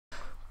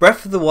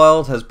Breath of the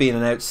Wild has been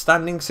an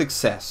outstanding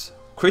success,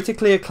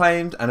 critically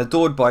acclaimed and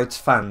adored by its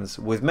fans,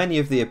 with many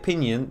of the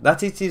opinion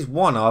that it is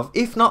one of,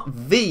 if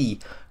not the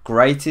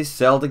greatest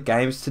Zelda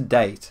games to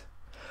date.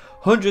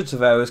 Hundreds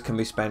of hours can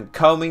be spent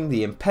combing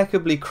the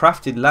impeccably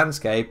crafted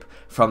landscape,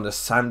 from the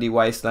sandy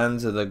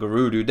wastelands of the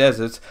Gerudo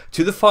Desert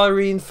to the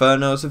fiery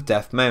infernos of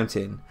Death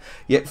Mountain,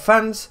 yet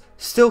fans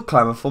still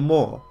clamour for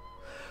more.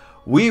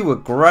 We were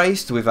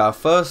graced with our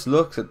first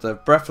look at the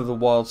Breath of the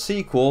Wild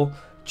sequel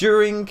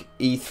during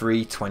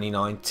E3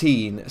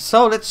 2019,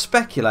 so let's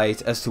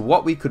speculate as to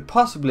what we could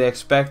possibly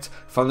expect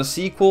from the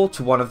sequel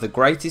to one of the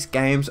greatest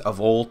games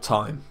of all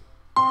time.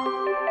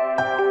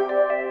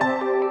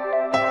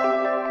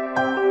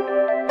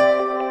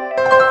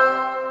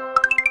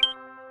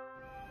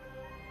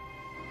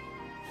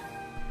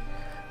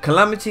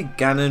 Calamity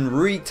Ganon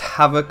wreaked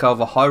havoc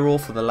over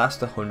Hyrule for the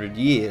last 100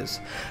 years.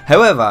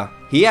 However,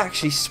 he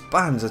actually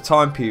spans a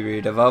time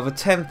period of over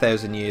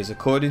 10,000 years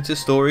according to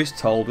stories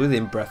told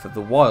within Breath of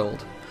the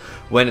Wild.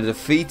 When a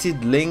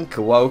defeated Link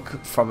awoke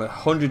from a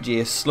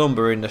 100-year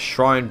slumber in the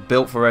shrine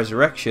built for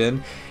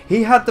resurrection,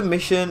 he had the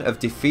mission of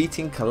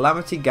defeating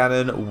Calamity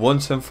Ganon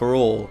once and for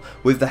all,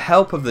 with the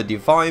help of the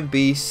divine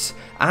beasts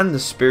and the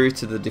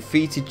spirits of the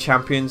defeated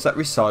champions that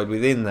reside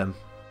within them.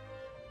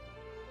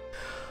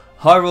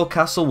 Hyrule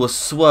Castle was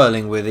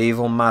swirling with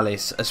evil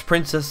malice as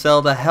Princess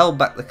Zelda held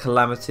back the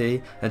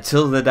calamity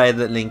until the day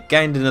that Link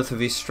gained enough of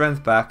his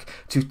strength back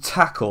to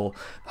tackle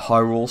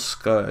Hyrule's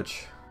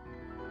scourge.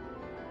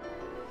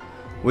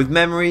 With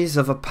memories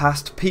of a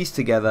past pieced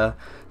together,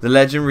 the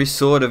legendary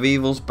Sword of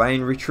Evil's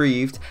Bane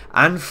retrieved,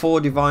 and 4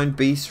 divine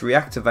beasts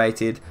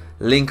reactivated,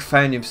 Link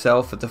found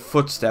himself at the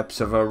footsteps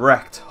of a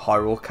wrecked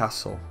Hyrule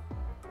Castle.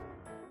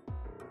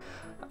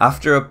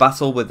 After a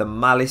battle with the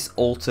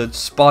malice-altered,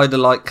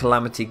 spider-like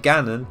Calamity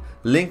Ganon,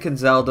 Link and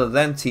Zelda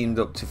then teamed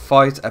up to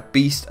fight a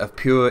beast of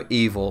pure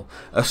evil,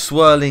 a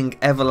swirling,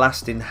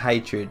 everlasting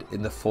hatred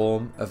in the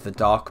form of the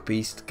Dark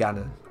Beast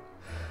Ganon.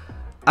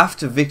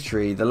 After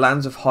victory, the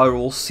lands of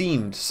Hyrule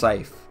seemed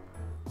safe,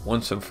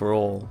 once and for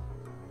all.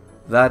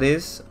 That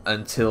is,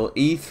 until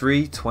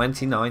E3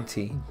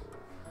 2019.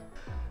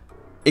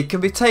 It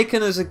can be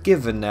taken as a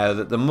given now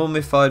that the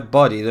mummified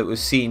body that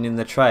was seen in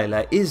the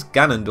trailer is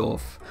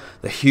Ganondorf,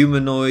 the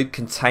humanoid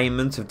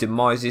containment of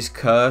Demise's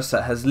curse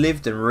that has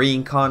lived and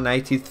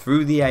reincarnated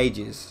through the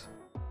ages.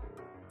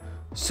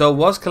 So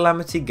was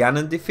Calamity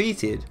Ganon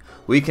defeated?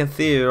 We can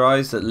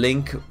theorise that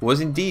Link was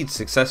indeed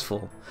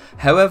successful.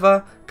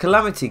 However,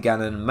 Calamity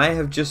Ganon may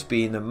have just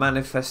been a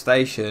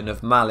manifestation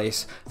of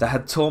malice that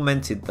had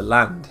tormented the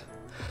land.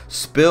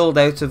 Spilled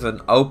out of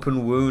an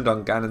open wound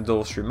on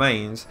Ganondorf's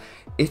remains,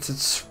 it had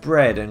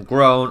spread and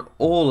grown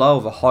all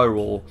over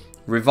Hyrule,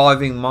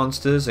 reviving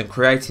monsters and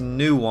creating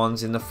new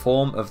ones in the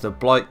form of the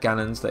Blight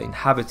Ganons that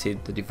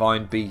inhabited the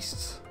divine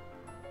beasts.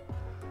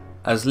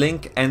 As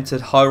Link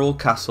entered Hyrule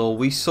Castle,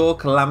 we saw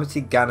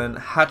Calamity Ganon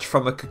hatch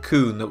from a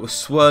cocoon that was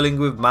swirling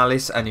with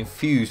malice and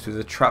infused with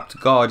a trapped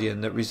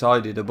guardian that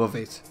resided above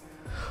it.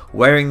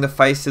 Wearing the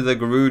face of the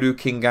Gerudo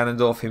King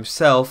Ganondorf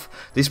himself,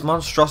 this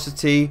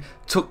monstrosity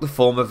took the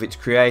form of its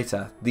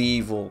creator, the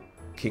evil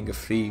King of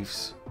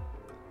Thieves.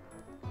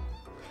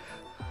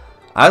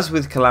 As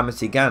with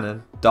Calamity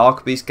Ganon,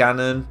 Dark Beast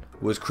Ganon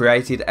was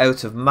created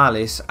out of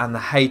malice and the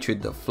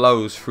hatred that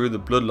flows through the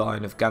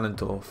bloodline of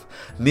Ganondorf,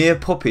 mere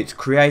puppets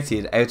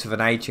created out of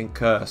an ancient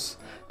curse,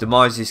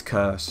 Demise's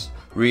curse,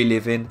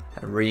 reliving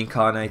and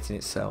reincarnating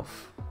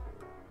itself.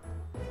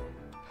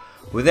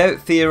 Without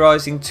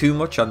theorising too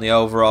much on the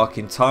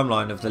overarching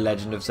timeline of the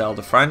Legend of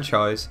Zelda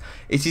franchise,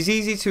 it is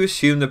easy to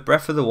assume that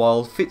Breath of the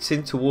Wild fits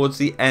in towards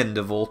the end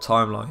of all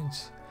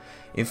timelines.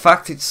 In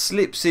fact, it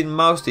slips in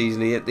most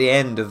easily at the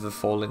end of the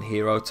Fallen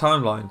Hero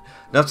timeline,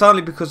 not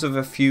only because of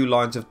a few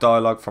lines of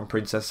dialogue from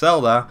Princess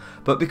Zelda,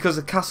 but because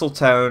the Castle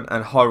Town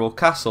and Hyrule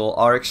Castle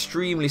are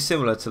extremely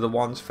similar to the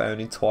ones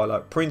found in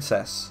Twilight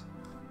Princess.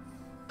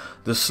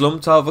 The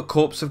slumped over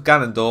corpse of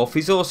Ganondorf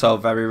is also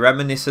very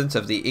reminiscent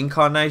of the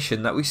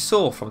incarnation that we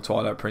saw from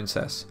Twilight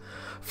Princess.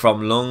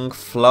 From long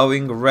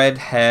flowing red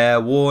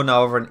hair worn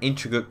over an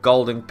intricate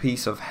golden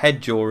piece of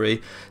head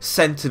jewellery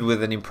centred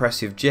with an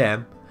impressive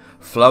gem,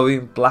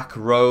 flowing black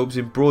robes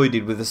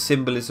embroidered with the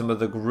symbolism of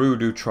the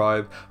Gerudo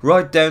tribe,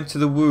 right down to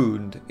the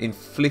wound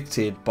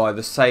inflicted by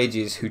the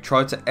sages who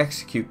tried to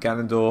execute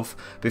Ganondorf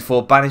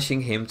before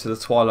banishing him to the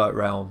Twilight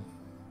Realm.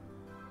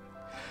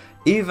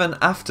 Even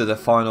after the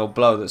final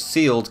blow that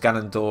sealed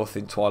Ganondorf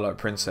in Twilight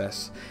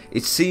Princess,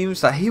 it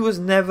seems that he was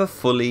never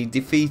fully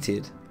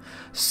defeated.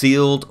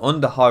 Sealed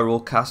under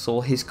Hyrule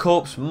Castle, his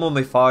corpse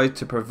mummified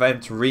to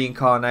prevent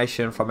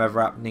reincarnation from ever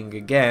happening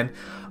again,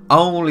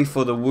 only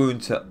for the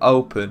wound to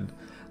open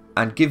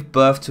and give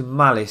birth to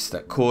malice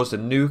that caused a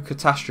new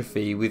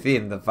catastrophe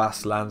within the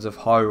vast lands of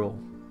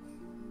Hyrule.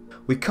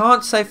 We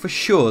can't say for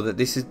sure that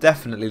this is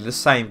definitely the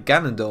same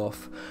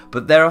Ganondorf,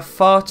 but there are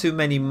far too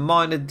many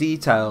minor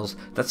details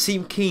that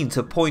seem keen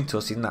to point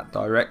us in that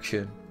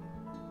direction.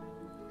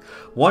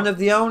 One of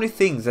the only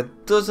things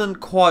that doesn't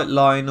quite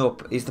line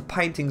up is the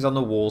paintings on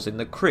the walls in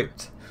the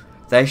crypt.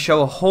 they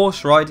show a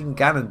horse riding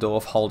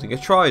Ganondorf holding a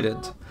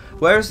trident,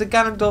 whereas the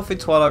Ganondorf in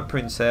Twilight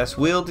Princess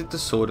wielded the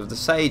Sword of the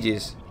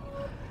Sages.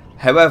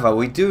 However,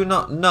 we do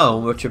not know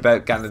much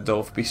about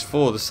Ganondorf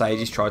before the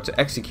sages tried to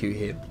execute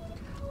him.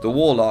 The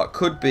Warlock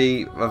could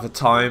be of a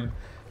time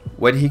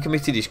when he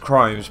committed his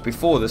crimes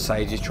before the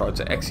sages tried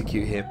to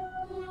execute him.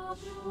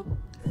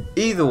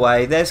 Either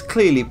way, there's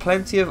clearly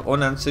plenty of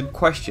unanswered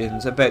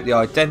questions about the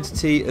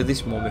identity of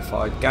this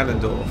mummified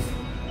Ganondorf.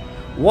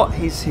 What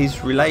is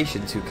his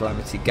relation to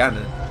Calamity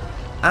Ganon,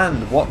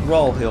 and what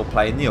role he'll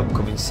play in the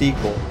upcoming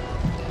sequel?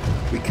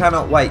 We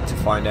cannot wait to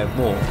find out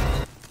more.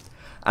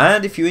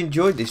 And if you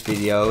enjoyed this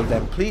video,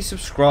 then please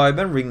subscribe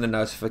and ring the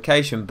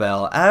notification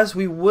bell, as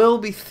we will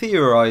be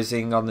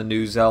theorising on the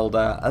new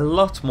Zelda a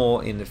lot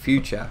more in the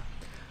future.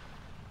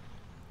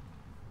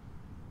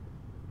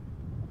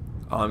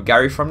 I'm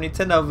Gary from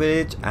Nintendo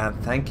Village,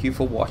 and thank you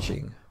for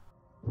watching.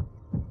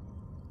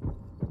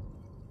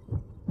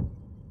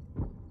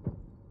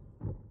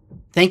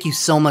 Thank you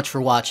so much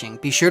for watching.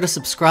 Be sure to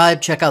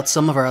subscribe, check out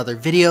some of our other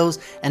videos,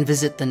 and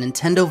visit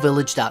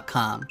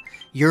thenintendovillage.com,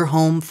 your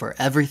home for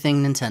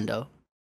everything Nintendo.